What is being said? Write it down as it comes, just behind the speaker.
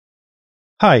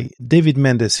Hi, David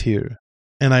Mendes here,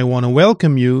 and I want to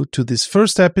welcome you to this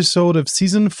first episode of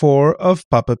Season 4 of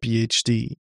Papa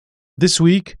PhD. This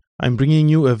week, I'm bringing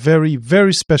you a very,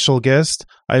 very special guest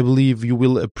I believe you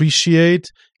will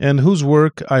appreciate and whose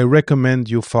work I recommend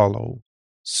you follow.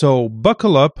 So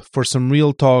buckle up for some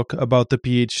real talk about the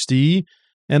PhD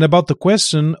and about the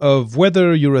question of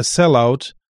whether you're a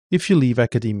sellout if you leave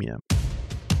academia.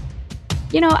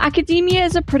 You know, academia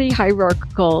is a pretty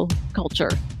hierarchical culture.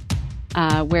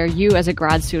 Where you as a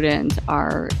grad student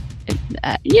are,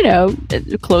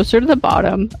 closer to the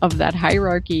bottom of that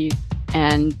hierarchy.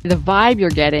 And the vibe you're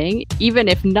getting, even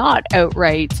if not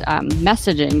outright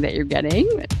messaging that you're getting,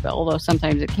 although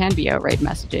sometimes it can be outright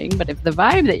messaging, but if the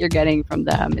vibe that you're getting from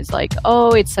them is like,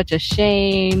 oh, it's such a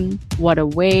shame, what a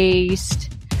waste,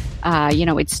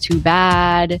 it's too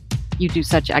bad, you do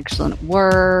such excellent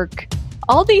work.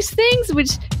 All these things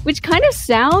which kind of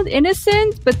sound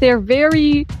innocent, but they're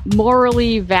very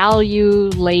morally value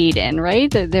laden, right?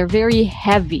 They're very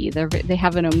heavy. They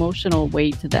have an emotional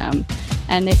weight to them.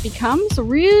 And it becomes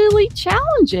really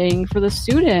challenging for the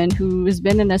student who has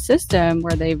been in a system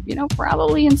where they've,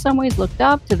 probably in some ways looked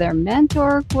up to their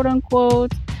mentor, quote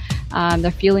unquote.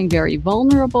 They're feeling very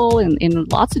vulnerable in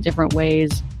lots of different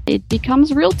ways. It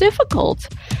becomes real difficult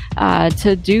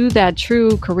to do that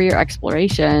true career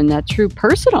exploration, that true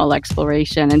personal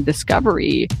exploration and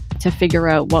discovery to figure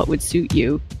out what would suit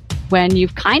you when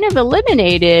you've kind of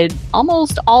eliminated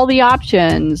almost all the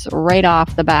options right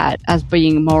off the bat as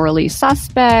being morally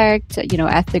suspect,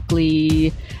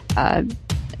 ethically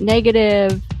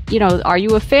negative. Are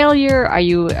you a failure? Are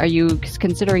you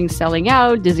considering selling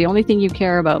out? Is the only thing you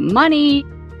care about money?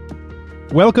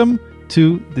 Welcome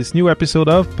to this new episode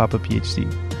of Papa PhD.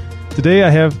 Today I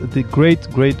have the great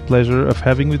pleasure of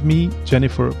having with me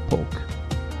Jennifer Polk.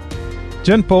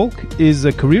 Jen Polk is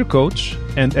a career coach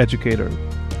and educator.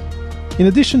 In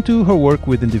addition to her work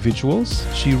with individuals,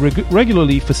 she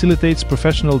regularly facilitates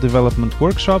professional development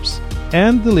workshops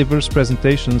and delivers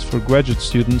presentations for graduate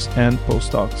students and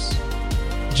postdocs.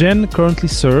 Jen currently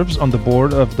serves on the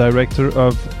board of director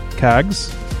of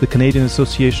CAGS, the Canadian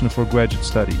Association for Graduate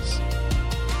Studies.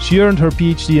 She earned her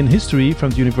PhD in history from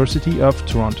the University of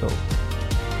Toronto.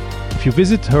 If you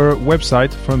visit her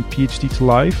website From PhD to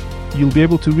Life, you'll be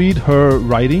able to read her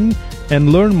writing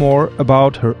and learn more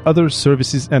about her other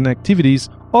services and activities,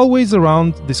 always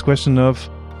around this question of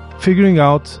figuring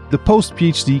out the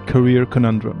post-PhD career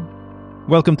conundrum.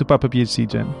 Welcome to Papa PhD,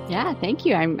 Jen. Yeah, thank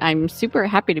you. I'm super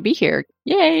happy to be here.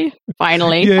 Yay!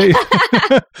 Finally. Yay.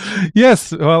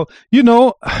 Yes. Well,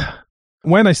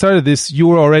 when I started this, you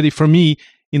were already, for me,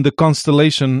 in the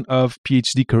constellation of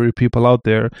PhD career people out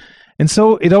there. And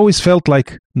so it always felt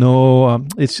like, no,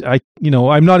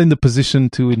 I'm not in the position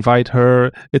to invite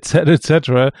her, et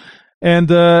cetera.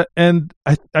 And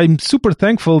I'm super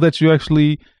thankful that you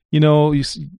actually, you,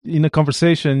 in a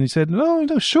conversation, you said, no,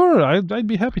 sure, I'd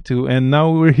be happy to. And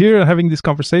now we're here having this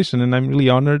conversation, and I'm really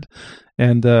honored.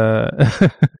 And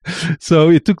so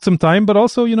it took some time, but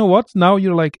also, you know what? Now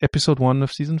you're like episode 1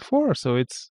 of season 4, so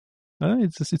it's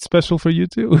special for you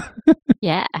too.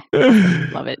 Yeah,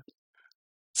 love it.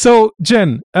 So,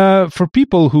 Jen, for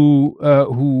people who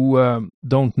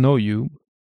don't know you,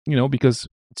 because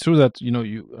it's true that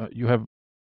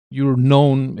you're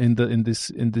known in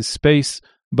this space,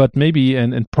 but maybe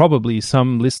and probably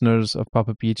some listeners of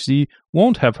Papa PhD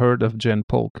won't have heard of Jen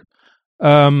Polk.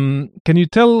 Can you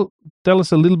tell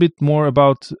us a little bit more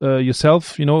about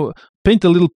yourself? Paint a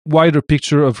little wider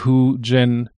picture of who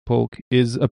Jen Polk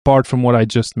is, apart from what I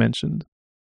just mentioned.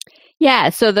 Yeah,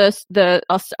 so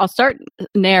I'll start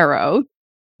narrow.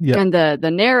 Yeah. And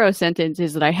the narrow sentence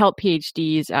is that I help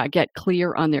PhDs get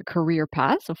clear on their career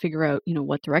path, so figure out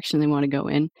what direction they want to go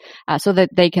in, so that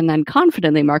they can then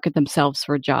confidently market themselves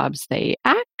for jobs they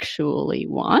actually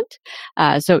want.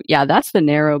 So yeah, that's the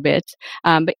narrow bit.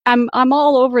 But I'm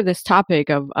all over this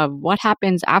topic of what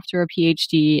happens after a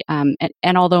PhD.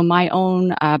 And although my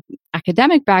own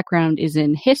academic background is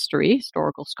in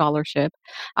historical scholarship,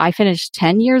 I finished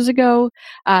 10 years ago,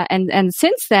 and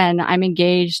since then I'm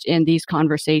engaged in these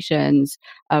conversations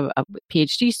of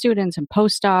PhD students and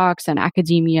postdocs and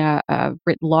academia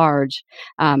writ large,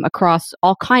 across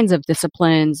all kinds of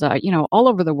disciplines, all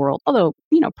over the world, although,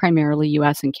 primarily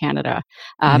US and Canada.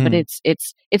 But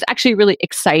it's actually really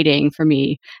exciting for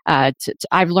me.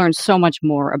 I've learned so much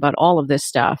more about all of this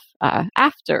stuff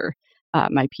after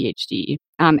my PhD.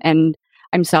 And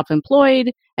I'm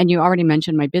self-employed, and you already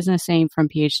mentioned my business name, From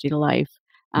PhD to Life.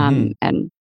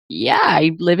 And yeah,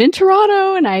 I live in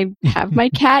Toronto, and I have my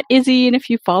cat Izzy, and if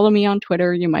you follow me on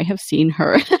Twitter, you might have seen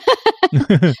her.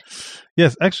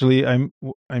 Yes, actually, I'm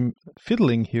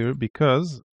fiddling here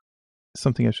because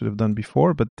something I should have done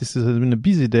before, but this has been a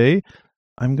busy day.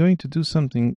 I'm going to do some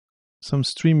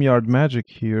StreamYard magic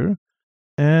here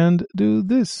and do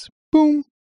this. Boom.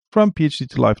 From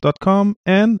PhD2Life.com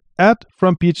and at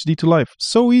From PhD to Life.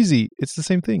 So easy. It's the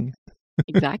same thing.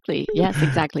 Exactly. Yes,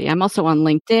 exactly. I'm also on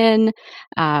LinkedIn,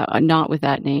 not with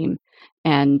that name.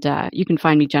 And you can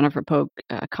find me, Jennifer Polk,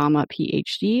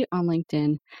 PhD on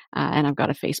LinkedIn. And I've got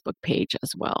a Facebook page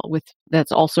as well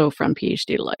that's also From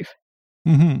PhD to Life.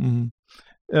 Mm-hmm,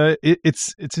 mm-hmm.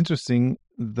 It's interesting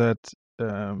that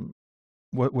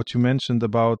what you mentioned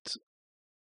about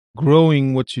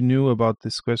growing what you knew about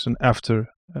this question after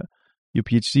your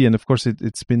PhD, and of course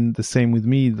it's been the same with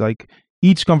me. Like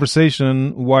each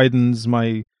conversation widens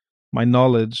my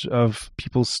knowledge of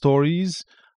people's stories,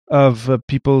 of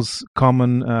people's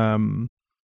common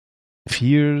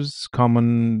fears,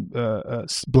 common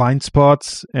blind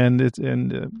spots, and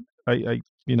I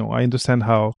I understand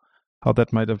how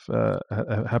that might have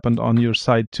happened on your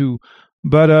side too.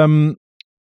 But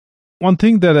one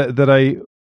thing that I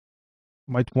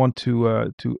might want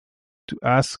to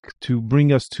ask to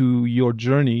bring us to your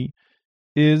journey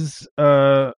is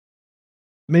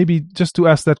maybe just to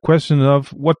ask that question of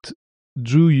what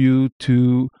drew you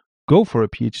to go for a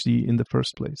PhD in the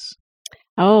first place.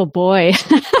 Oh boy.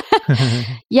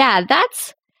 Yeah,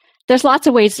 there's lots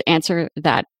of ways to answer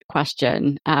that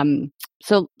question.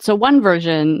 So one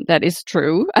version that is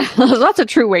true, there's lots of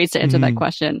true ways to answer that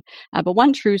question. But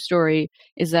one true story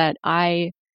is that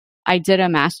I did a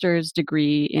master's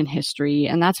degree in history,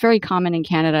 and that's very common in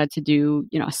Canada to do,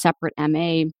 a separate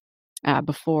MA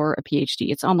before a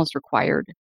PhD. It's almost required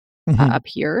up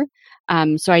here.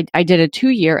 So I did a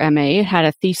 2-year MA. It had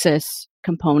a thesis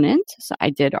component. So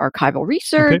I did archival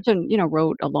research and,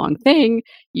 wrote a long thing.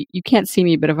 You can't see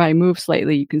me, but if I move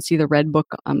slightly, you can see the red book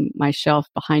on my shelf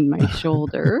behind my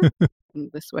shoulder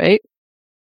this way.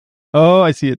 Oh,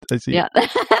 I see it. Yeah. There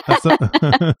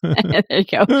you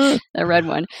go. The red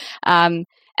one. And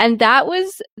that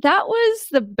was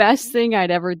the best thing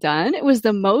I'd ever done. It was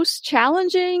the most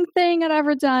challenging thing I'd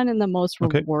ever done and the most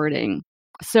rewarding.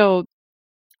 So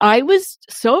I was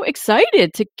so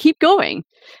excited to keep going,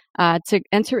 to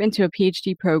enter into a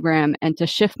PhD program and to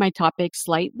shift my topic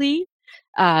slightly,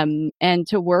 and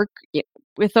to work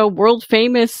with a world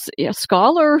famous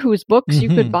scholar whose books you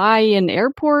could buy in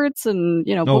airports and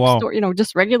bookstore,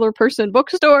 just regular person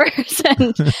bookstores.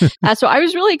 And so I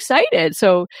was really excited.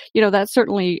 So that's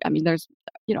certainly, I mean, there's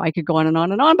I could go on and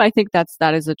on and on, but I think that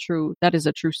is a true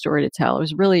story to tell. I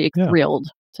was really thrilled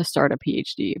to start a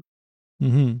PhD.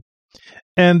 Mm-hmm.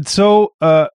 And so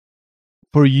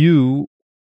for you,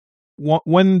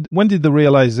 when did the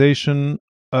realization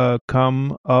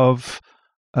come of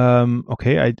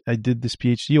okay, I did this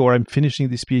PhD, or I'm finishing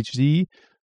this PhD,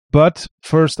 but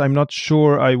first I'm not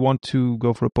sure I want to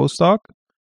go for a postdoc.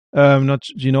 Not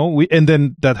and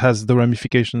then that has the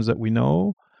ramifications that we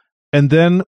know. And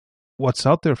then what's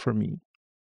out there for me?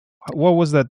 What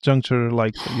was that juncture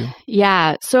like for you?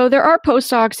 Yeah, so there are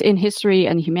postdocs in history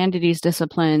and humanities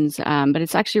disciplines, but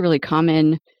it's actually really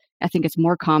common. I think it's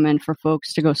more common for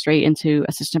folks to go straight into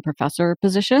assistant professor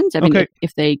positions. I mean,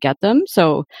 if they get them.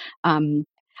 So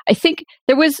I think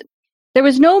there was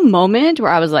no moment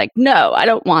where I was like, no, I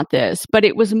don't want this. But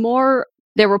it was more,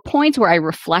 there were points where I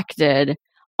reflected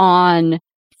on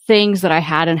things that I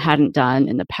had and hadn't done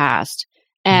in the past.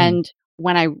 And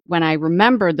when I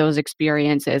remembered those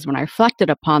experiences, when I reflected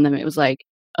upon them, it was like,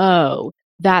 oh,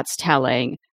 that's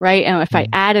telling, right? And if I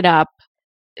added up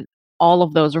all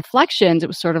of those reflections, it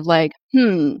was sort of like,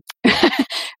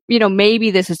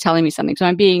 maybe this is telling me something. So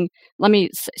let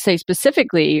me say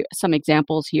specifically some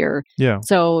examples here. Yeah.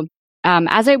 So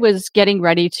as I was getting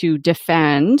ready to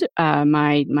defend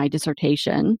my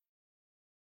dissertation,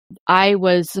 I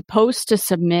was supposed to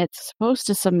submit,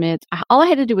 all I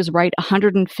had to do was write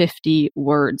 150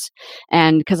 words.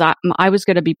 And because I was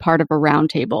going to be part of a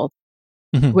roundtable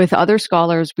with other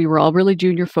scholars. We were all really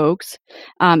junior folks.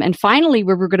 And finally,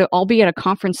 we were going to all be at a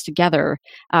conference together,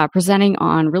 presenting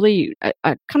on really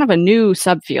a kind of a new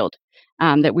subfield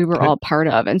that we were all part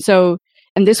of. And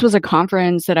this was a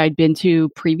conference that I'd been to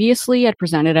previously, I'd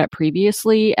presented at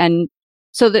previously. And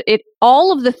so that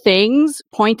all of the things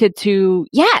pointed to,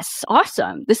 yes,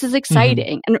 awesome, this is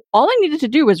exciting. And all I needed to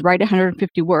do was write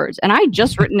 150 words. And I'd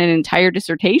just written an entire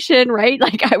dissertation, right?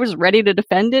 Like I was ready to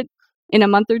defend it in a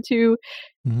month or two.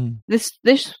 This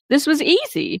was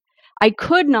easy. I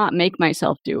could not make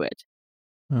myself do it.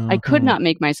 I could not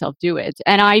make myself do it.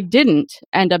 And I didn't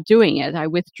end up doing it. I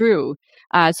withdrew.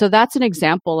 So that's an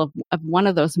example of one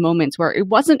of those moments where it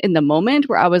wasn't in the moment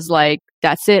where I was like,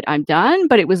 that's it, I'm done.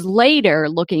 But it was later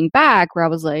looking back where I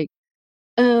was like,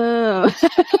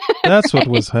 That's what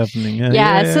was happening.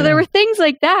 Yeah. So there were things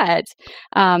like that.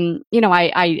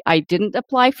 I didn't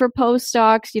apply for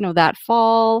postdocs, that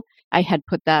fall. I had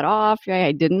put that off. Right?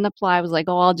 I didn't apply. I was like,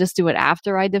 oh, I'll just do it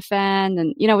after I defend.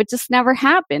 And, it just never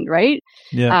happened. Right.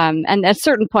 Yeah. And at a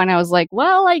certain point I was like,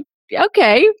 well,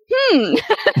 okay,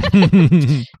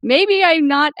 maybe I'm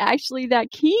not actually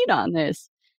that keen on this.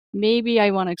 Maybe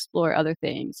I want to explore other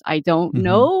things. I don't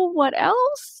know what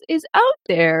else is out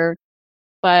there,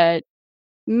 but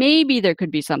maybe there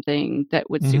could be something that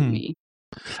would suit me.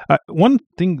 One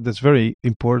thing that's very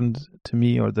important to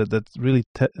me, or that's really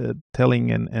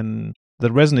telling and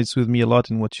that resonates with me a lot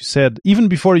in what you said, even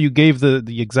before you gave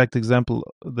the exact example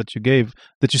that you gave,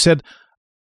 that you said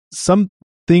some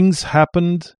things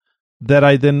happened that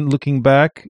I then, looking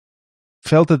back,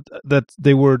 felt that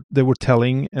they were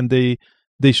telling, and they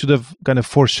should have kind of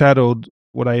foreshadowed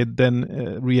what I had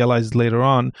then realized later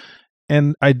on.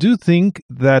 And I do think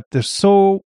that there's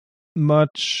so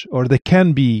much, or there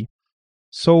can be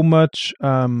so much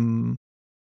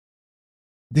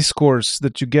discourse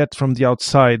that you get from the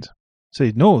outside.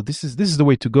 Say, no, this is the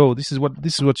way to go. This is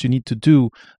what you need to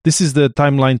do. This is the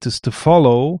timeline to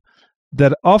follow.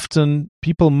 That often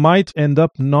people might end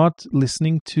up not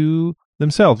listening to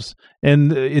themselves,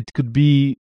 and it could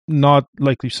be, not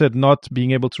like you said, not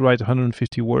being able to write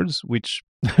 150 words, which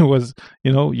was,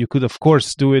 you could of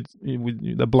course do it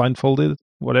with the blindfolded,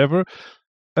 whatever.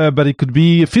 But it could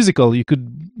be physical. You could,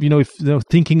 if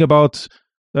thinking about,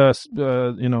 I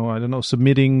don't know,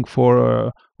 submitting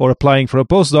for or applying for a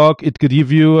postdoc, it could give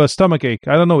you a stomachache.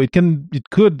 I don't know. It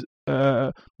could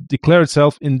declare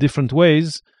itself in different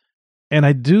ways, and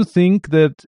I do think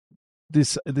that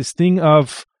this thing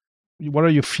of what are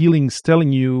your feelings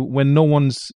telling you when no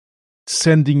one's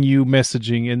sending you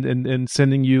messaging and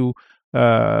sending you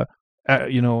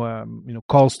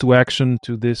calls to action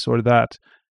to this or that.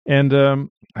 And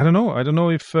I don't know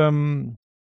if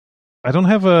I don't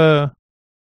have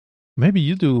maybe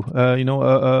you do,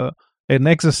 an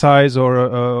exercise or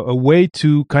a way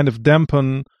to kind of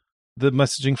dampen the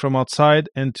messaging from outside,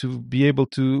 and to be able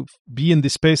to be in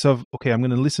this space of, okay, I'm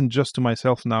going to listen just to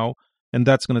myself now, and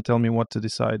that's going to tell me what to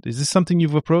decide. Is this something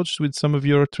you've approached with some of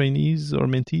your trainees or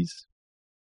mentees?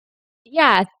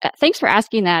 Yeah, thanks for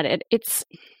asking that. It's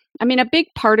a big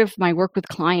part of my work with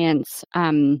clients.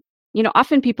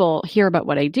 Often people hear about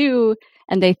what I do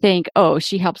and they think, oh,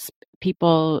 she helps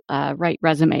people write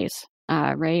resumes,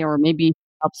 right? Or maybe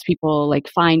helps people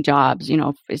find jobs,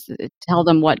 tell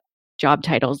them what job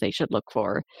titles they should look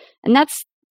for. And that's,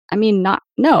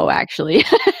 no, actually.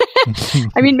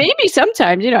 Maybe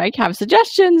sometimes, I have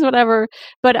suggestions, whatever,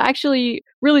 but actually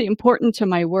really important to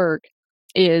my work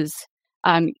is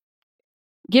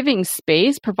giving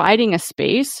space, providing a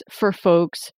space for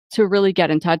folks to really get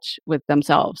in touch with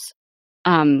themselves.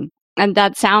 And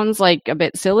that sounds like a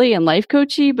bit silly and life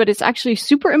coachy, but it's actually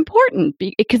super important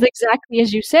because, exactly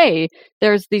as you say,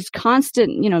 there's these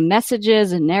constant,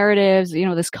 messages and narratives,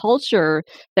 this culture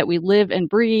that we live and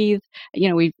breathe,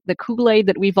 the Kool-Aid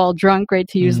that we've all drunk, right?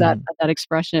 To use that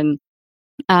expression.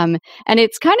 And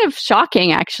it's kind of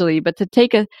shocking, actually, but to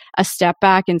take a step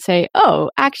back and say, oh,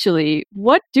 actually,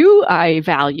 what do I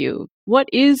value? What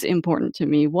is important to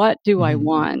me? What do I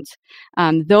want?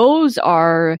 Those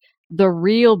are the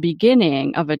real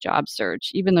beginning of a job search,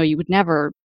 even though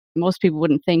most people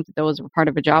wouldn't think that those were part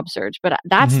of a job search, but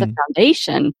that's the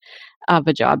foundation of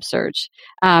a job search.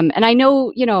 And I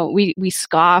know, we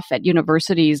scoff at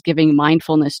universities giving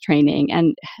mindfulness training,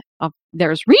 and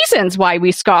there's reasons why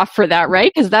we scoff for that, right?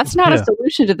 Because that's not a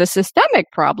solution to the systemic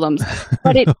problems,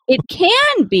 but it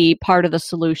can be part of the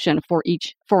solution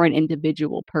for an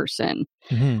individual person.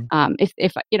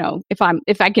 If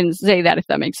I can say that, if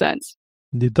that makes sense.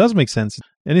 It does make sense.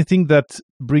 Anything that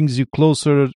brings you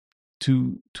closer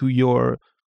to your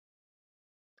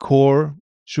core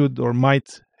should or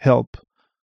might help.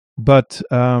 But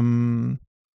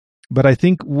I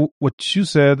think what you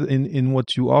said in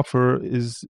what you offer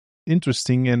is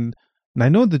interesting, and I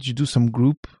know that you do some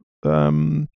group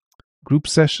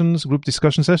sessions, group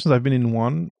discussion sessions. I've been in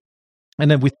one,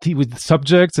 and then with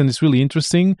subjects, and it's really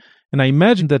interesting. And I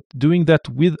imagine that doing that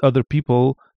with other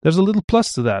people, there's a little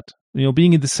plus to that.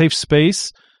 Being in the safe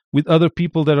space with other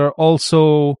people that are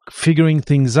also figuring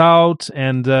things out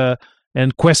and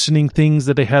questioning things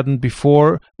that they hadn't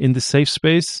before in the safe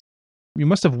space. You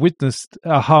must have witnessed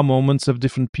aha moments of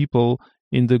different people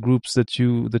in the groups that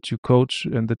you coach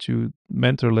and that you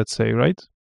mentor, let's say, right?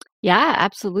 Yeah,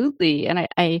 absolutely. And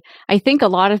I think a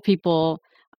lot of people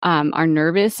are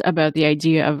nervous about the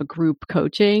idea of group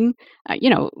coaching.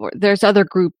 There's other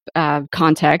group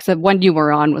contexts. The one you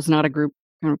were on was not a group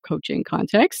kind of coaching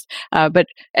context. But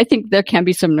I think there can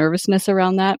be some nervousness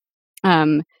around that.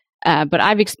 But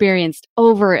I've experienced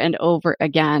over and over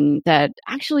again that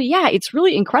actually, yeah, it's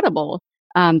really incredible,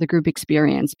 the group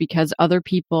experience, because other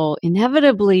people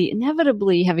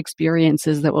inevitably have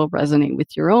experiences that will resonate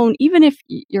with your own, even if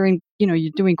you're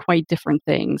doing quite different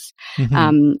things.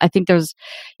 Mm-hmm. I think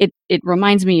it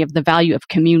reminds me of the value of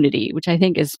community, which I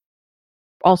think is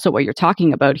also what you're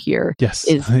talking about here. Yes.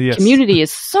 Is Yes. Community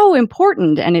is so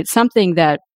important, and it's something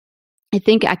that I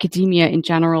think academia in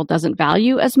general doesn't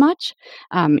value as much.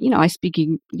 I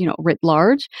speaking, writ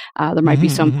large. There might be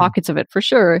some pockets of it for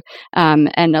sure.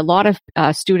 And a lot of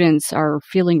students are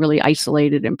feeling really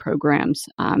isolated in programs.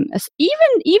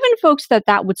 Even folks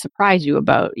that would surprise you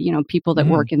about, people that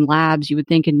work in labs, you would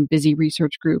think in busy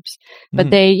research groups, but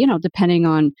they, depending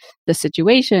on the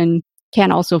situation,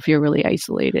 can also feel really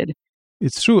isolated.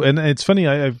 It's true, and it's funny.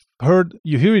 I've heard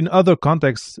you hear in other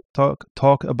contexts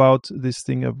talk about this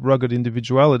thing of rugged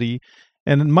individuality,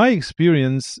 and in my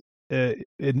experience,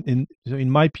 in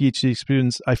my PhD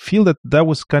experience, I feel that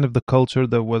was kind of the culture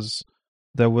that was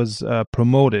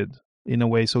promoted in a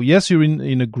way. So yes, you're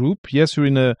in a group. Yes, you're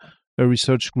in a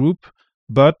research group,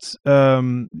 but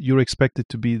you're expected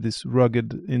to be this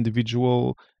rugged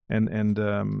individual, and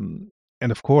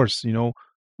of course,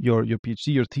 your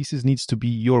PhD, your thesis needs to be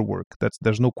your work.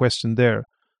 There's no question there.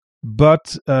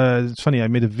 But it's funny. I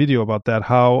made a video about that.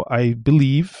 How I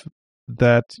believe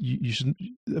that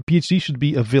a PhD should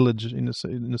be a village in a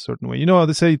certain way. You know how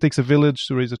they say it takes a village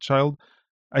to raise a child.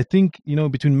 I think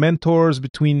between mentors,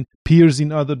 between peers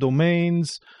in other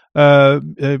domains,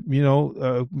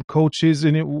 coaches,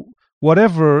 and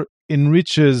whatever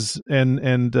enriches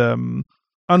and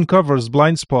uncovers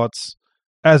blind spots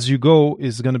as you go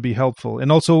is going to be helpful.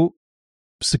 And also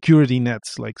security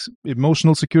nets, like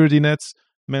emotional security nets,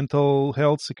 mental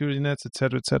health security nets,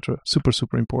 etc., etc. Super,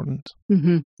 super important.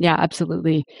 Mm-hmm. Yeah,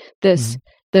 absolutely. There's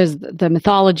the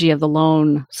mythology of the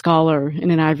lone scholar in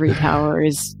an ivory tower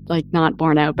is like not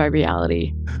borne out by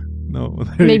reality. No,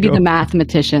 maybe the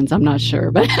mathematicians, I'm not sure,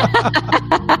 but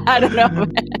I don't know.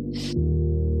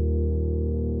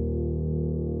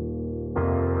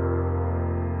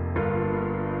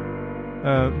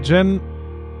 Jen,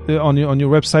 on your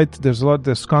website,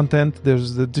 there's content,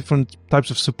 there's the different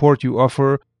types of support you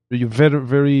offer. You're very,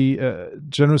 very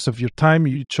generous of your time.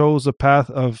 You chose a path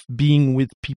of being with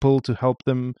people to help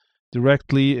them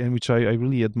directly, and which I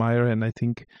really admire, and I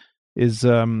think is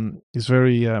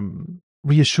very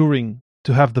reassuring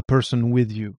to have the person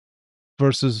with you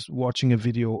versus watching a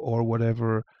video or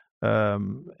whatever.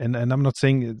 And I'm not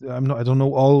saying I don't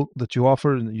know all that you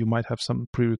offer, and you might have some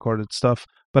pre-recorded stuff,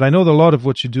 but I know that a lot of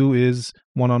what you do is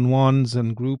one-on-ones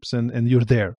and groups, and you're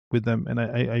there with them, and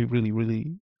I really,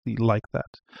 really like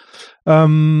that.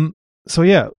 So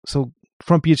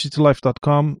from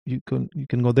PhD2Life.com, you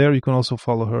can go there. You can also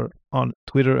follow her on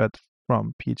Twitter at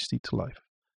from PhD to Life.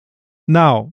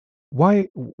 Now, why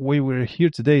we're here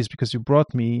today is because you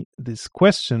brought me this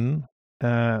question,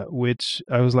 which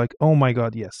I was like, oh my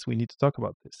God, yes, we need to talk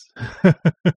about this.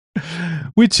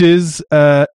 Which is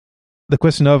the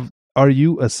question of, are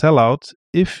you a sellout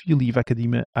if you leave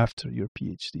academia after your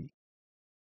PhD?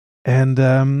 And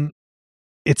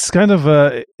it's kind of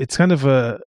a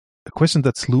question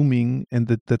that's looming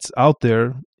and that's out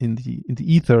there in the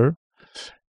ether,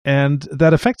 and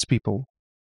that affects people.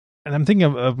 And I'm thinking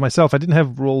of myself. I didn't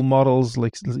have role models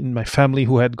like in my family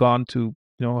who had gone to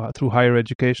through higher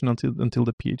education until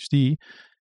the PhD.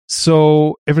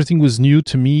 So everything was new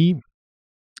to me,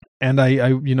 and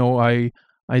I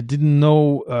didn't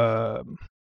know.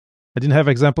 I didn't have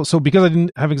examples. So because I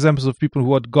didn't have examples of people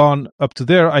who had gone up to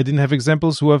there, I didn't have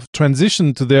examples who have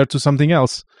transitioned to something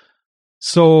else.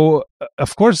 So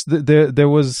of course there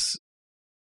was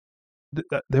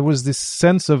this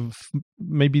sense of,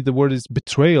 maybe the word is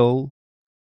betrayal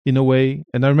in a way.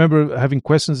 And I remember having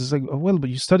questions. It's like, oh, well, but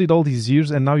you studied all these years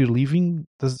and now you're leaving.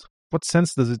 What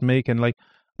sense does it make? And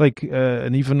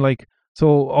and even like,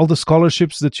 so all the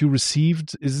scholarships that you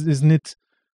received, isn't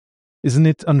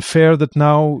it unfair that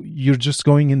now you're just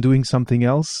going and doing something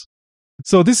else?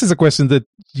 So this is a question that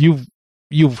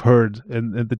you've heard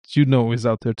and that is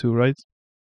out there too, right?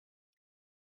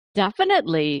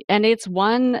 Definitely. And it's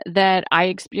one that I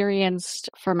experienced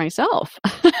for myself.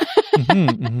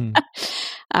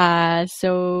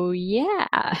 So yeah,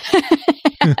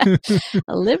 I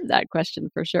lived that question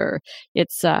for sure.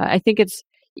 It's, I think it's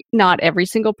not every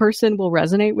single person will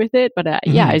resonate with it, but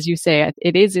yeah, as you say,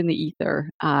 it is in the ether.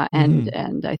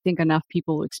 And I think enough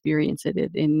people experience it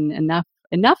in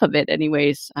enough of it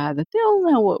anyways, that they'll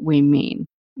know what we mean.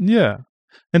 Yeah.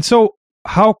 And so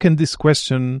how can this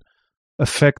question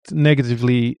affect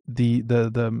negatively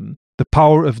the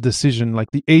power of decision,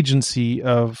 like the agency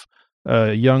of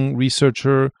a young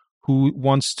researcher who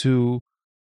wants to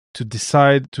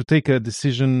decide to take a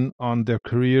decision on their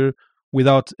career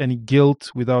without any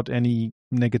guilt, without any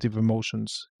negative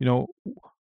emotions,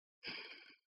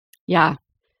 Yeah.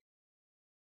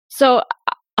 So,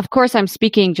 of course, I'm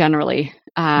speaking generally,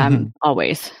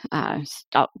 always.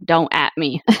 Don't at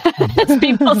me, as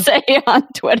people say on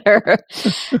Twitter.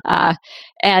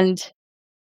 And,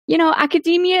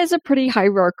 academia is a pretty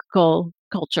hierarchical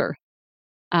culture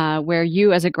where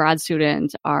you as a grad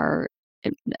student are,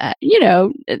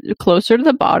 closer to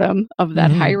the bottom of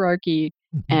that hierarchy.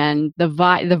 And the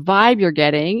vibe you're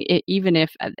getting, even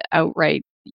if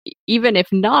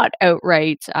not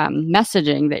outright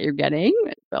messaging that you're getting,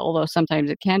 although sometimes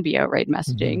it can be outright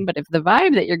messaging, but if the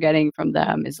vibe that you're getting from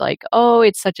them is like, oh,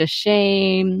 it's such a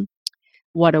shame,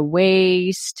 what a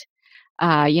waste,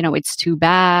 it's too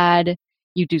bad,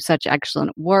 you do such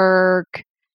excellent work,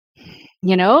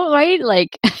 right?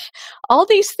 Like all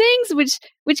these things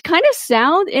which kind of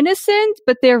sound innocent,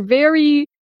 but they're very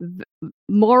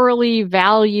morally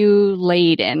value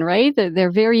laden, right?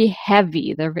 They're very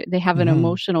heavy. They have an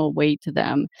emotional weight to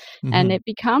them. And it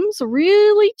becomes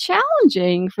really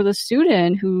challenging for the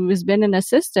student who has been in a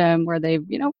system where they've,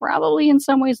 probably in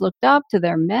some ways looked up to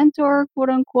their mentor, quote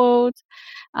unquote.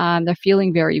 They're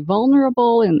feeling very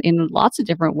vulnerable in lots of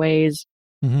different ways.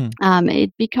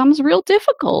 It becomes real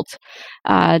difficult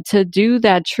to do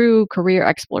that true career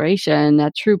exploration,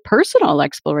 that true personal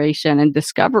exploration and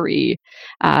discovery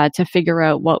to figure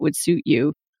out what would suit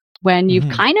you when you've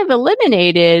kind of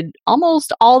eliminated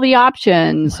almost all the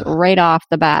options right off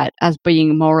the bat as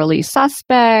being morally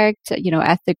suspect,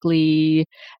 ethically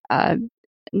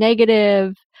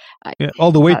negative.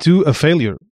 All the way to a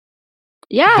failure.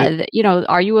 Yeah,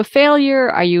 are you a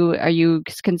failure? Are you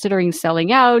considering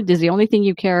selling out? Is the only thing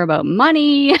you care about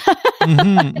money?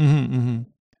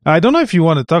 I don't know if you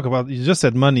want to talk about. You just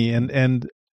said money, and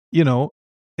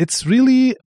it's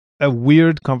really a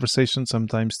weird conversation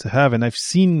sometimes to have. And I've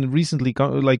seen recently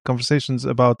conversations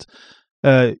about,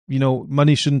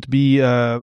 money shouldn't be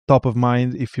top of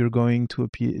mind if you're going to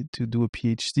do a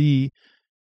PhD,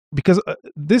 because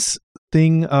this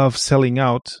thing of selling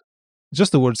out.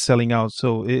 Just the word selling out.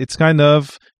 So it's kind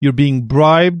of you're being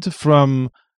bribed from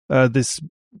this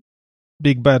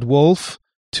big bad wolf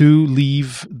to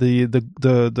leave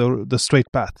the straight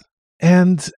path.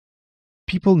 And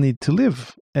people need to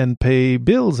live and pay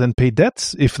bills and pay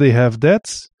debts if they have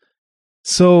debts.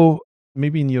 So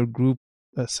maybe in your group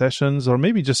sessions, or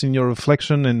maybe just in your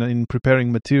reflection and in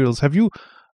preparing materials, have you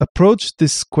approached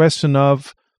this question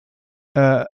of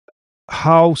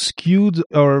how skewed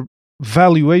or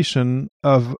valuation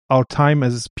of our time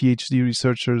as PhD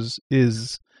researchers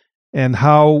is, and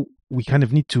how we kind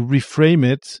of need to reframe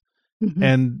it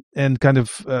and kind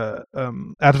of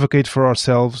advocate for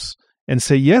ourselves and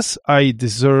say, yes, I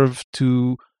deserve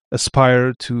to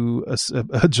aspire to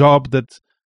a job that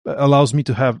allows me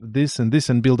to have this and this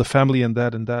and build a family and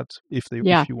that if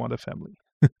you want a family.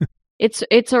 It's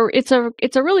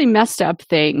a really messed up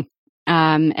thing.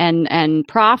 And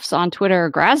profs on Twitter,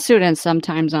 grad students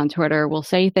sometimes on Twitter will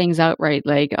say things outright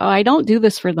like, "Oh, I don't do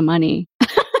this for the money."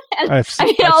 I've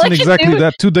seen exactly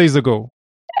that 2 days ago.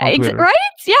 Right?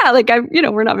 Yeah, like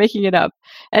we're not making it up,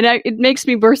 and it makes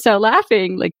me burst out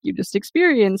laughing, like you just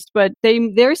experienced. But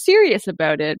they're serious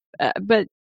about it, but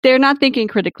they're not thinking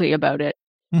critically about it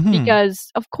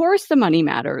because, of course, the money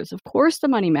matters. Of course, the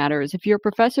money matters. If you're a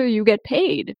professor, you get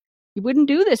paid. You wouldn't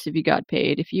do this if you got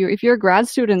paid. If you're a grad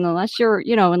student, unless you're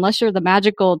the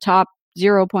magical top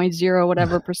 0.0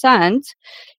 whatever percent,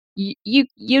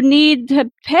 you need to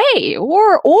pay,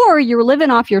 or you're living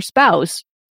off your spouse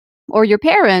or your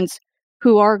parents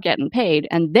who are getting paid,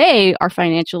 and they are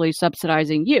financially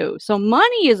subsidizing you. So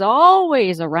money is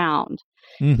always around.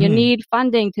 You need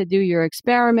funding to do your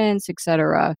experiments,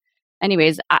 etc.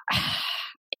 Anyways,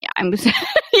 I'm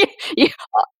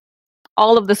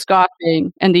all of the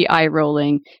scoffing and the eye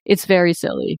rolling. It's very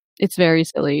silly. It's very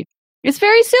silly.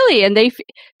 And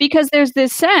because there's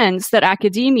this sense that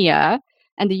academia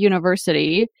and the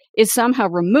university is somehow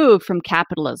removed from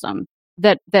capitalism,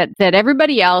 that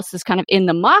everybody else is kind of in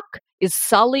the muck, is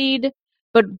sullied,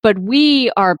 but we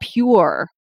are pure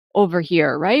over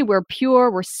here, right? We're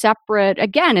pure, we're separate.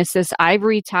 Again, it's this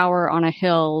ivory tower on a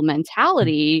hill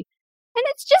mentality, and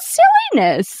it's just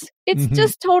silliness. It's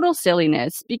just total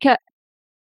silliness, because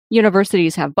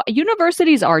universities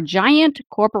are giant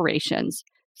corporations.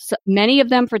 So many of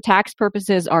them, for tax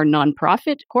purposes, are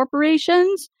nonprofit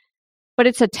corporations, but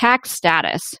it's a tax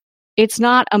status. It's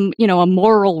not a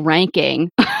moral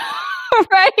ranking,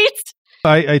 right?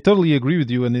 I totally agree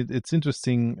with you, and it's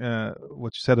interesting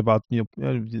what you said about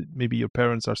maybe your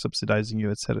parents are subsidizing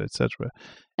you, etc., etc.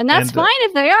 And that's fine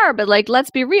if they are, but like,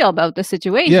 let's be real about the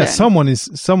situation. Yeah, someone is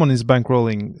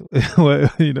bankrolling,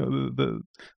 the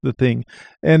thing,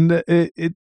 and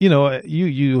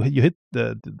you hit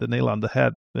the nail on the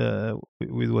head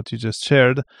with what you just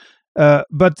shared.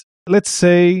 But let's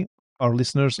say our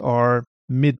listeners are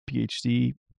mid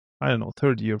PhD, I don't know,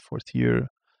 third year, fourth year,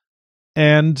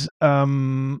 and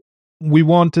we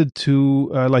wanted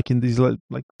to like in these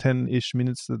like 10-ish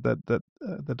minutes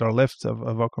that are left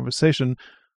of our conversation,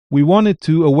 we wanted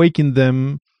to awaken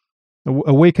in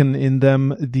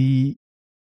them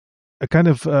a kind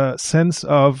of sense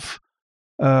of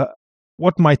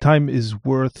what my time is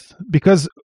worth, because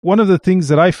one of the things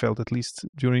that I felt, at least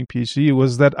during PhD,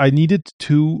 was that I needed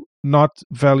to not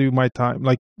value my time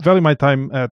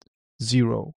at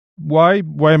zero. Why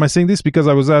am I saying this? Because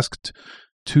I was asked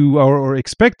to, or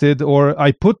expected, or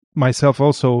I put myself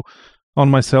also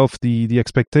on myself the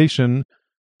expectation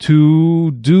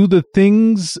to do the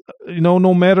things,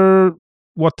 no matter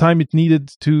what time it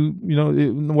needed to,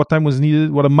 what time was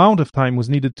needed, what amount of time was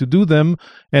needed to do them,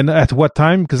 and at what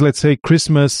time. Because let's say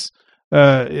Christmas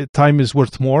time is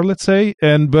worth more, let's say,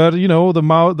 but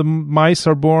the mice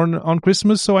are born on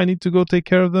Christmas, so I need to go take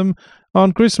care of them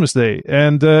on Christmas Day,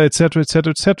 and et cetera, et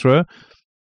cetera, et cetera.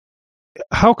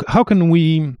 How can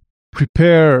we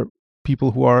prepare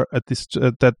people who are at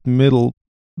that middle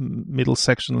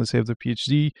section, let's say, of the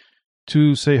PhD,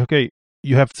 to say, okay,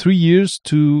 you have 3 years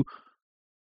to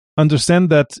understand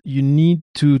that you need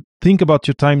to think about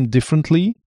your time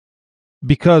differently,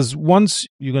 because once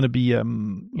you're going to be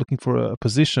looking for a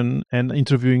position and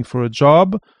interviewing for a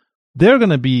job, they're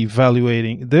going to be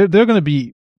evaluating, they're going to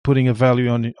be putting a value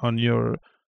on your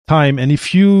time, and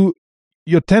if your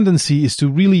tendency is to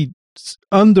really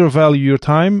undervalue your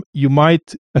time, you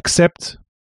might accept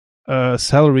a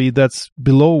salary that's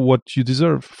below what you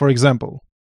deserve, for example.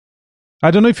 I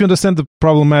don't know if you understand the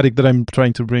problematic that I'm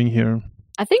trying to bring here.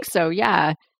 I think so,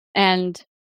 yeah. And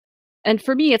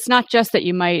for me, it's not just that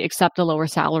you might accept a lower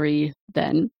salary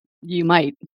than you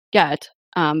might get,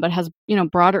 but has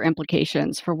broader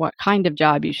implications for what kind of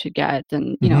job you should get,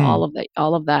 and all of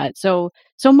that. So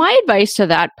my advice to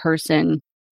that person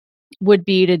would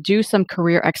be to do some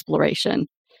career exploration.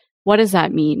 What does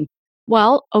that mean?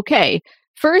 Well, okay.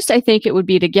 First, I think it would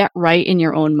be to get right in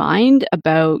your own mind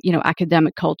about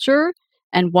academic culture,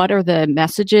 and what are the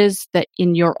messages that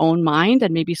in your own mind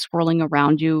and maybe swirling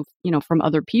around you, from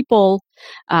other people,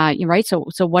 right? So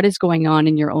what is going on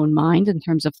in your own mind in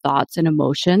terms of thoughts and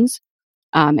emotions,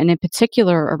 and in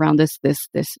particular around this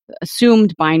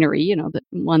assumed binary, the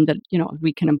one that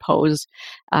we can impose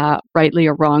rightly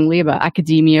or wrongly about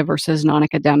academia versus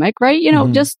non-academic, right?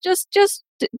 Just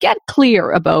get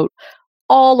clear about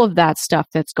all of that stuff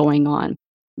that's going on.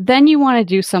 Then you want to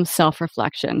do some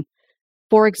self-reflection.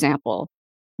 For example,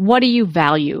 what do you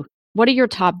value? What are your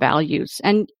top values?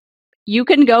 And you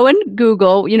can go and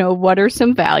Google, what are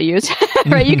some values,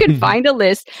 right? You can find a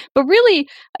list, but really,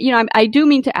 I do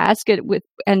mean to ask it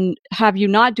and have you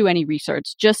not do any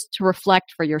research, just to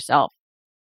reflect for yourself.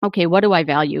 Okay, what do I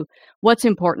value? What's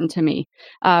important to me?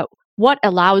 What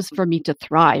allows for me to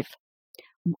thrive?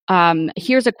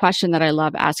 Here's a question that I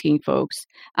love asking folks.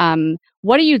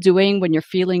 What are you doing when you're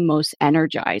feeling most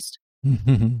energized?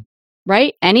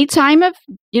 Right? Any time of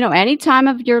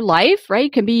your life, right?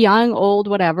 It can be young, old,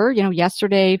 whatever,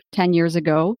 yesterday, 10 years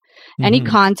ago, any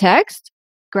context,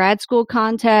 grad school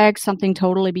context, something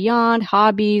totally beyond,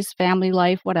 hobbies, family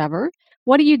life, whatever.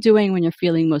 What are you doing when you're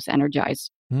feeling most energized?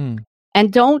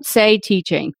 And don't say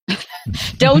teaching.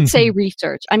 Don't say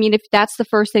research. I mean, if that's the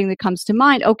first thing that comes to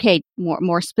mind, okay,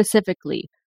 more specifically,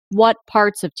 what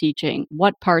parts of teaching,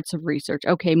 what parts of research?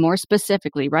 Okay, more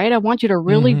specifically, right? I want you to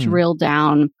really drill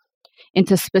down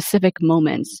into specific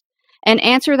moments and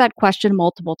answer that question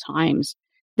multiple times.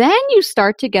 Then you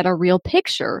start to get a real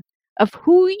picture of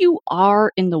who you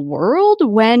are in the world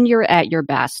when you're at your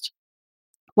best.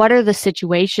 What are the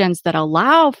situations that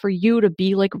allow for you to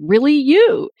be like really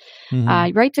you,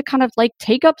 right? To kind of like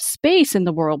take up space in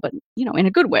the world, but in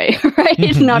a good way,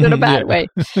 right? Not in a bad way.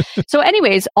 So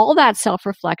anyways, all that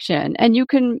self-reflection, and you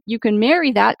can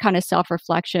marry that kind of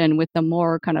self-reflection with the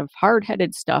more kind of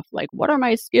hard-headed stuff, like what are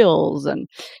my skills, and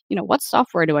what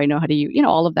software do I know how to use,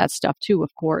 all of that stuff too,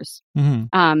 of course.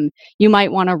 You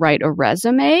might want to write a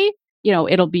resume.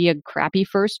 It'll be a crappy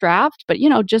first draft, but,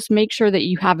 just make sure that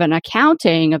you have an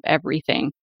accounting of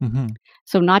everything.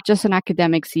 So not just an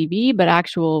academic CV, but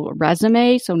actual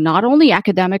resume. So not only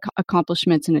academic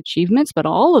accomplishments and achievements, but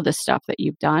all of the stuff that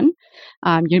you've done.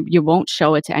 You won't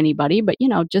show it to anybody, but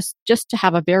just to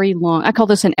have a very long, I call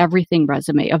this an everything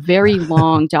resume, a very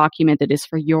long document that is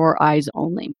for your eyes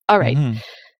only. All right.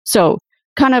 So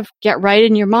kind of get right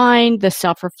in your mind, the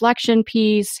self-reflection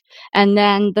piece. And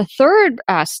then the third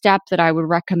step that I would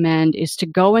recommend is to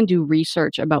go and do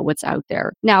research about what's out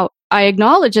there. Now, I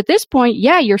acknowledge at this point,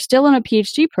 you're still in a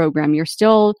PhD program. You're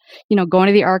still, going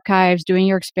to the archives, doing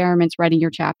your experiments, writing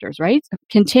your chapters, right?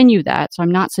 Continue that. So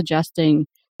I'm not suggesting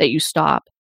that you stop.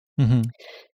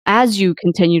 As you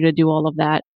continue to do all of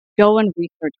that, go and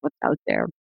research what's out there.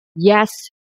 Yes,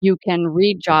 you can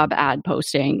read job ad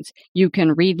postings. You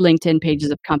can read LinkedIn pages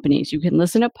of companies. You can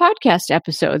listen to podcast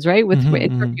episodes, right? With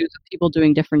interviews of people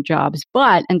doing different jobs.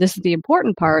 But, and this is the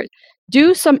important part,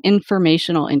 do some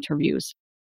informational interviews.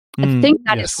 I think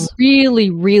that is really,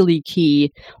 really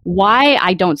key. Why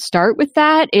I don't start with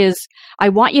that is I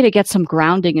want you to get some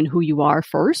grounding in who you are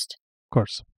first. Of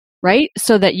course. Right?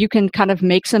 So that you can kind of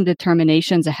make some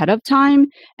determinations ahead of time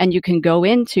and you can go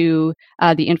into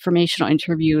the informational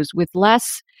interviews with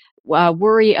less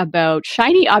worry about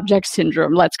shiny object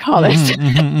syndrome, let's call it.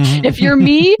 If you're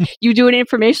me, you do an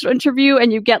informational interview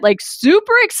and you get like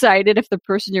super excited if the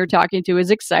person you're talking to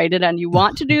is excited and you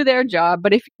want to do their job.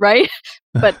 But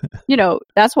but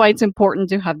that's why it's important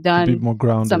to have done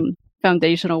some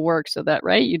foundational work so that,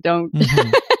 right, you don't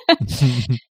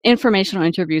informational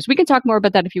interviews. We can talk more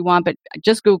about that if you want, but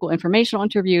just Google informational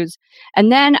interviews.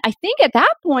 And then I think at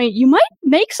that point, you might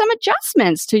make some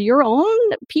adjustments to your own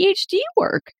PhD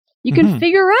work. You can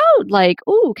figure out like,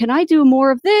 can I do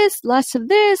more of this, less of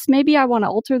this? Maybe I want to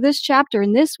alter this chapter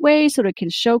in this way so that it can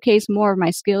showcase more of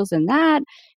my skills in that.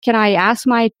 Can I ask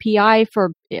my PI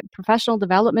for professional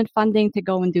development funding to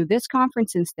go and do this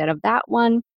conference instead of that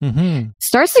one?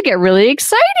 Starts to get really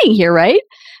exciting here, right?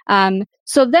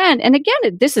 So then, and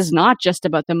again, this is not just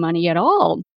about the money at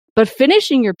all, but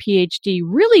finishing your PhD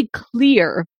really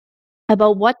clear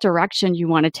about what direction you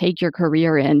want to take your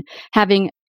career in,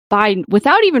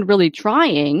 without even really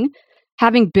trying,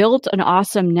 having built an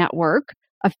awesome network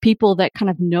of people that kind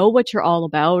of know what you're all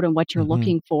about and what you're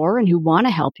looking for and who want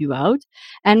to help you out.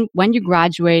 And when you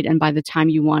graduate and by the time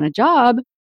you want a job,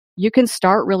 you can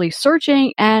start really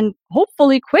searching and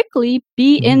hopefully quickly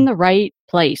be in the right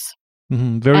place.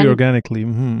 Very organically.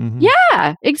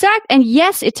 Yeah, exactly. And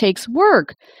yes, it takes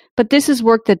work, but this is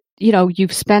work that,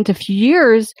 you've spent a few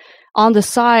years on the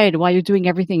side while you're doing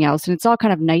everything else. And it's all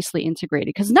kind of nicely integrated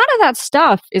because none of that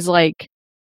stuff is like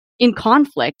in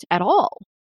conflict at all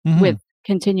with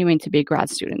continuing to be a grad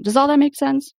student. Does all that make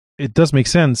sense? It does make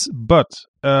sense, but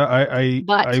I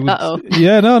would,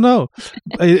 no.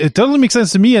 It totally makes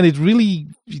sense to me, and it really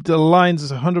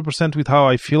aligns 100% with how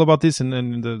I feel about this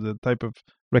and the type of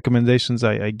recommendations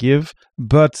I give.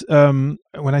 But when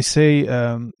I say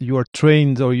you are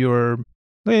trained, or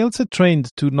let's say trained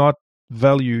to not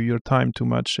value your time too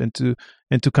much, and to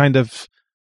kind of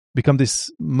become this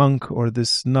monk or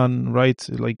this nun, right?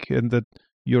 Like, and that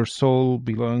your soul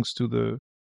belongs to the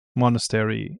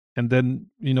monastery, and then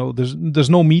there's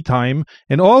no me time,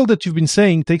 and all that you've been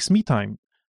saying takes me time.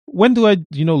 When do I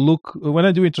when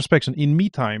I do introspection? In me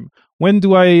time. When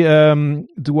do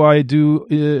I do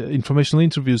informational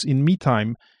interviews? In me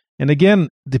time. And again,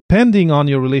 depending on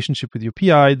your relationship with your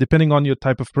PI, depending on your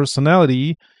type of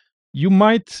personality, you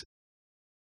might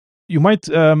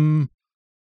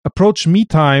approach me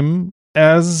time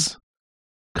as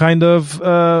kind of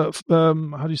how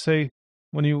do you say,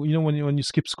 when you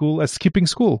skip school, as skipping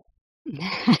school.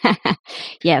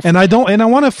 Yes. And I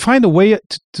want to find a way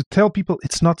to tell people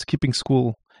it's not skipping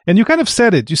school. And you kind of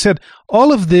said it. You said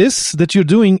all of this that you're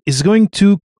doing is going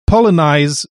to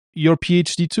pollinize your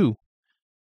PhD too.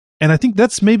 And I think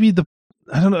that's maybe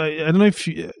I don't know if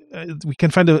we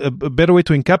can find a better way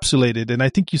to encapsulate it. And I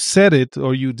think you said it,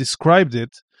 or you described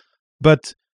it,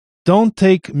 but don't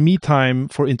take me time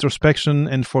for introspection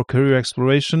and for career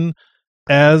exploration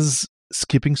as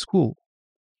skipping school.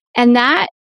 And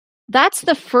that's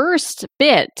the first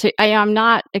bit. I'm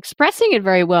not expressing it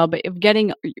very well, but of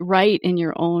getting right in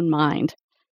your own mind,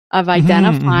 of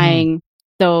identifying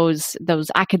those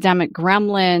academic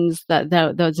gremlins,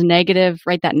 those negative,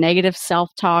 right? That negative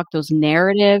self-talk, those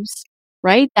narratives,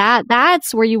 right?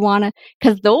 That's where you want to,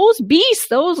 because those beasts,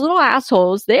 those little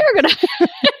assholes, they're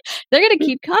gonna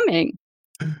keep coming.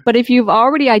 But if you've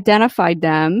already identified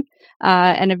them,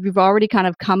 and if you've already kind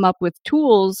of come up with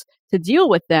tools to deal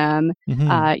with them,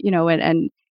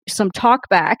 and some talk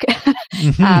back,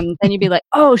 then you'd be like,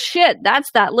 oh shit,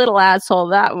 that's that little asshole,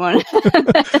 that one.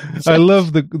 I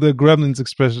love the gremlins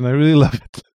expression. I really love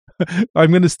it.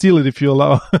 I'm going to steal it if you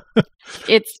allow.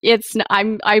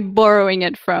 I'm borrowing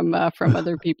it from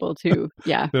other people too.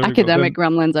 Yeah, academic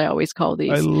gremlins, I always call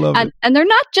these. I love it. And they're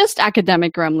not just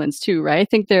academic gremlins too, right? I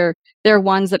think they're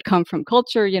ones that come from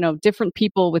culture. Different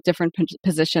people with different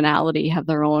positionality have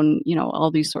their own,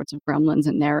 all these sorts of gremlins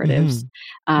and narratives.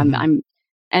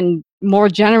 And more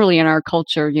generally in our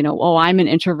culture, I'm an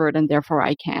introvert and therefore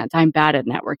I can't. I'm bad at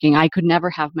networking. I could never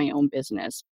have my own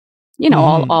business.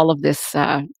 All of this,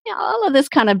 all of this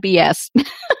kind of BS.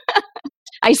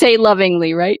 I say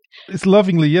lovingly, right? It's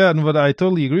lovingly, yeah, but I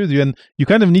totally agree with you. And you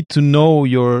kind of need to know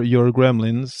your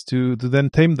gremlins to then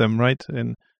tame them, right?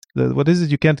 And what is it?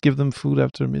 You can't give them food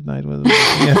after midnight.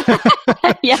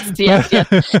 Yes.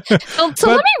 So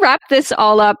let me wrap this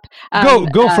all up.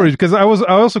 Go for it, because I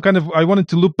wanted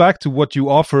to loop back to what you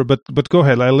offer, but go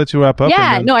ahead. I'll let you wrap up.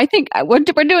 Yeah, no, I think we're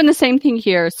doing the same thing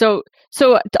here. So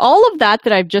all of that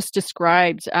I've just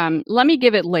described, let me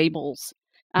give it labels.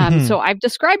 So I've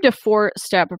described a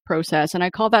 4-step process, and I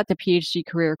call that the PhD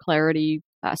Career Clarity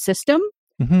System,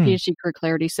 PhD Career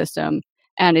Clarity System.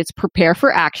 And it's prepare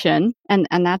for action. And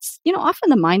that's, often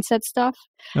the mindset stuff.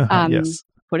 Yes.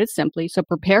 Put it simply. So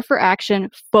prepare for action,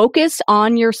 focus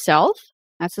on yourself.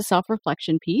 That's the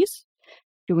self-reflection piece,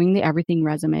 doing the everything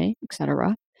resume,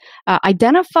 etc.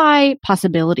 Identify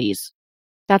possibilities.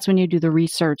 That's when you do the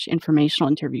research, informational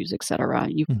interviews, etc.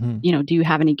 Do you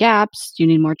have any gaps? Do you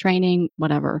need more training?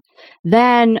 Whatever.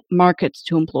 Then market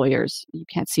to employers. You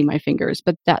can't see my fingers,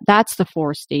 but that's the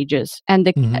 4 stages. And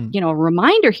a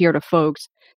reminder here to folks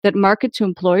that market to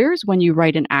employers, when you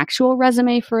write an actual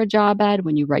resume for a job ad,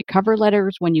 when you write cover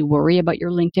letters, when you worry about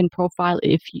your LinkedIn profile,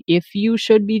 if you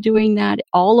should be doing that,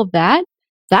 all of that,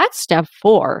 that's step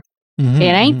 4. It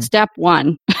ain't step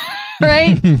 1,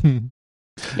 right?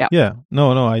 Yeah.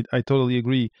 No, I totally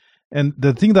agree. And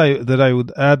the thing that I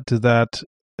would add to that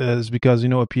is because, a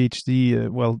PhD,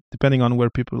 well, depending on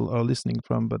where people are listening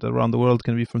from, but around the world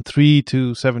can be from 3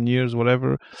 to 7 years,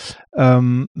 whatever.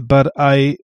 But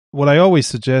what I always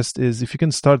suggest is if you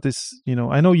can start this,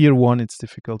 I know year 1, it's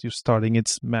difficult. You're starting,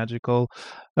 it's magical.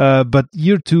 But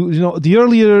year 2, the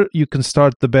earlier you can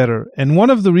start, the better. And one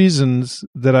of the reasons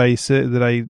that I say, that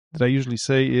I usually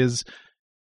say is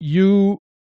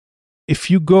if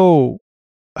you go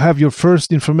have your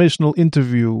first informational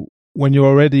interview when you're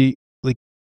already like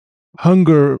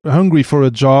hungry for a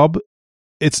job,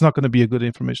 it's not going to be a good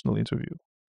informational interview.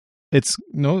 It's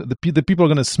the people are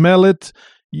going to smell it.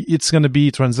 It's going to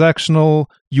be transactional.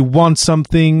 You want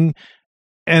something,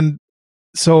 and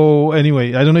so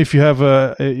anyway, I don't know if you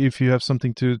have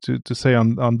something to say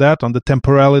on that, on the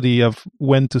temporality of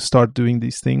when to start doing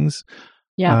these things.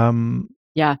 Yeah.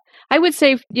 Yeah. I would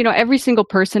say, every single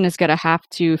person is going to have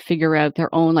to figure out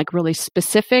their own, like, really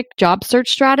specific job search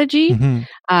strategy.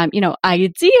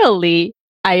 Ideally,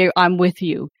 I'm with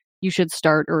you. You should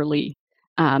start early.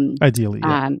 Ideally,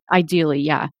 yeah. Ideally,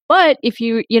 yeah. But if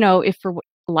if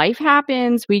life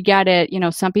happens, we get it.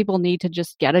 Some people need to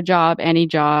just get a job, any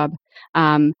job.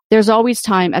 There's always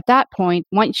time at that point,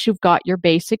 once you've got your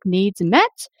basic needs met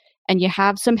and you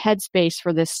have some headspace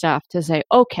for this stuff, to say,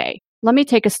 okay, let me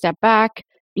take a step back,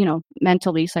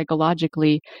 mentally,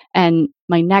 psychologically, and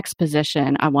my next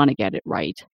position, I want to get it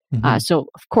right. So,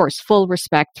 of course, full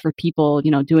respect for people,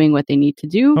 doing what they need to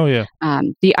do. Oh, yeah.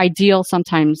 The ideal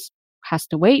sometimes has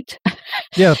to wait.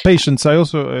 Yeah, patience. I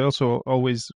also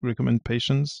always recommend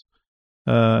patience,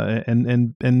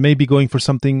 and maybe going for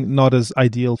something not as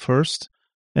ideal first,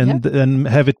 and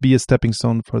have it be a stepping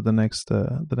stone for the next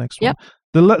one.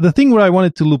 The thing where I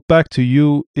wanted to loop back to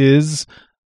you is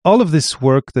all of this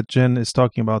work that Jen is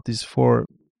talking about, these four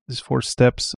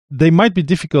steps, they might be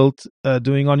difficult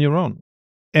doing on your own.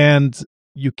 And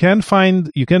I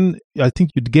think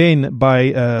you'd gain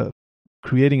by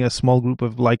creating a small group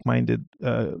of like-minded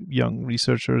young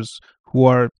researchers who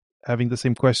are having the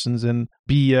same questions and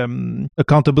be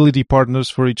accountability partners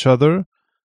for each other.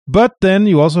 But then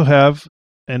you also have,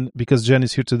 and because Jen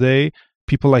is here today,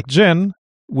 people like Jen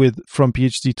from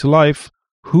PhD to Life,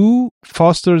 who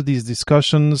foster these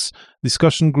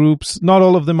discussion groups. Not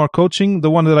all of them are coaching. The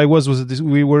one that I was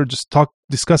we were just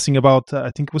discussing about,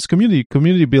 I think it was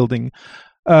community building.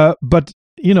 But,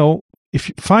 if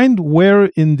you find where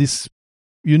in this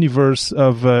universe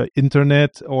of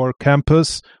internet or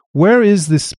campus, where is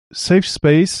this safe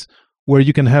space where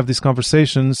you can have these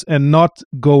conversations and not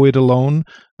go it alone,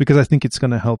 because I think it's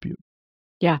going to help you.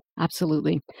 Yeah,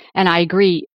 absolutely. And I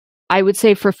agree. I would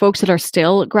say for folks that are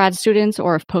still grad students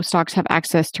or if postdocs have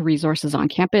access to resources on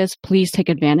campus, please take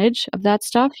advantage of that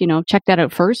stuff. Check that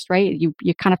out first, right? You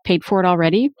kind of paid for it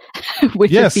already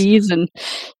with your fees and,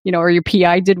 or your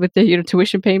PI did with the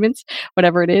tuition payments,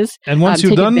 whatever it is. And once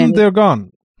you're done, they're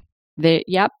gone.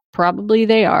 Probably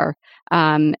they are.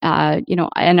 I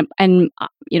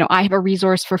have a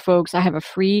resource for folks. I have a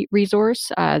free resource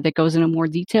that goes into more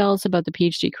details about the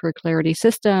PhD curricularity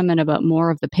system and about more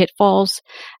of the pitfalls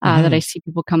that I see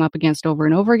people come up against over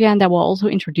and over again. That will also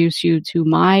introduce you to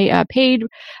my paid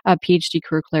PhD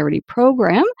curricularity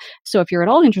program. So if you're at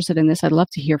all interested in this, I'd love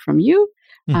to hear from you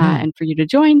and for you to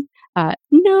join.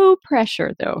 No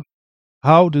pressure, though.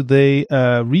 How do they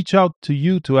reach out to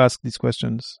you to ask these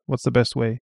questions? What's the best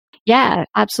way? Yeah,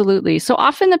 absolutely. So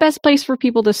often the best place for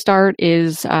people to start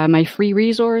is my free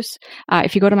resource.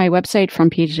 If you go to my website from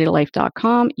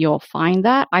PhDtolife.com, you'll find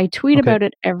that. I tweet about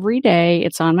it every day.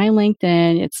 It's on my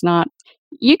LinkedIn.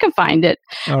 You can find it.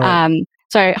 Right.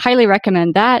 So I highly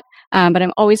recommend that. But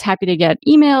I'm always happy to get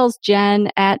emails, Jen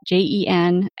at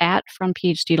from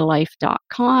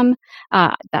PhDtolife.com,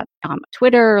 that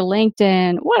Twitter,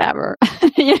 LinkedIn, whatever.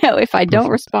 If I don't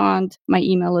respond, my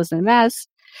email is a mess.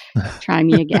 Try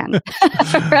me again.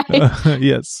 Right?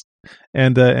 Yes.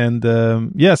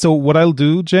 So what I'll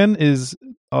do, Jen, is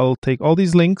I'll take all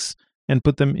these links and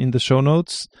put them in the show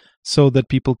notes so that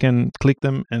people can click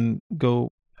them and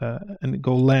go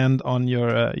land on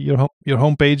your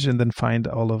homepage and then find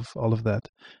all of that.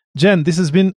 Jen, this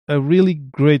has been a really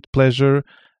great pleasure.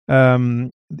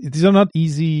 These are not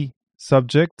easy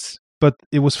subjects, but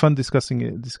it was fun discussing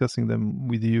them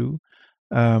with you.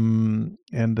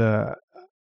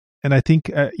 And I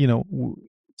think,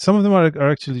 some of them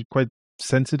are actually quite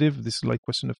sensitive. This is like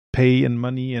question of pay and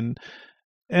money. And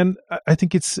I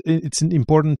think it's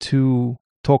important to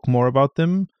talk more about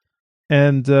them.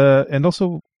 And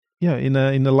also, in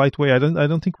a light way. I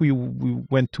don't think we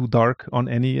went too dark on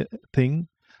anything.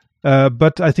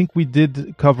 But I think we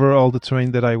did cover all the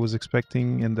terrain that I was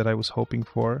expecting and that I was hoping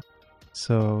for.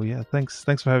 So thanks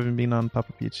for having been on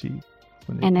Papa PhD.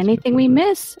 And anything we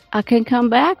miss, I can come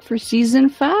back for season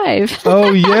 5.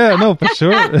 Oh yeah, no, for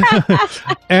sure.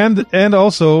 and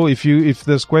also, if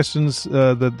there's questions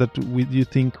that you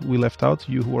think we left out,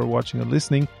 you who are watching or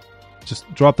listening, just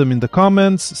drop them in the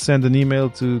comments. Send an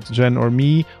email to Jen or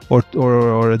me, or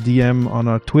a DM on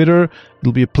our Twitter.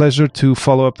 It'll be a pleasure to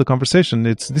follow up the conversation.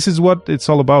 This is what it's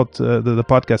all about. The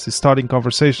podcast is starting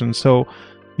conversation. So.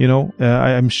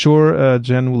 I'm sure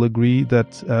Jen will agree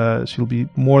that she'll be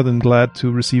more than glad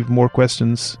to receive more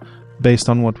questions based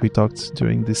on what we talked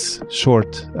during this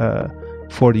short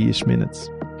 40-ish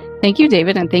minutes. Thank you,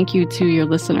 David, and thank you to your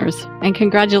listeners. And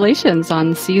congratulations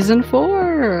on season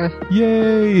 4.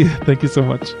 Yay! Thank you so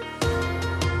much.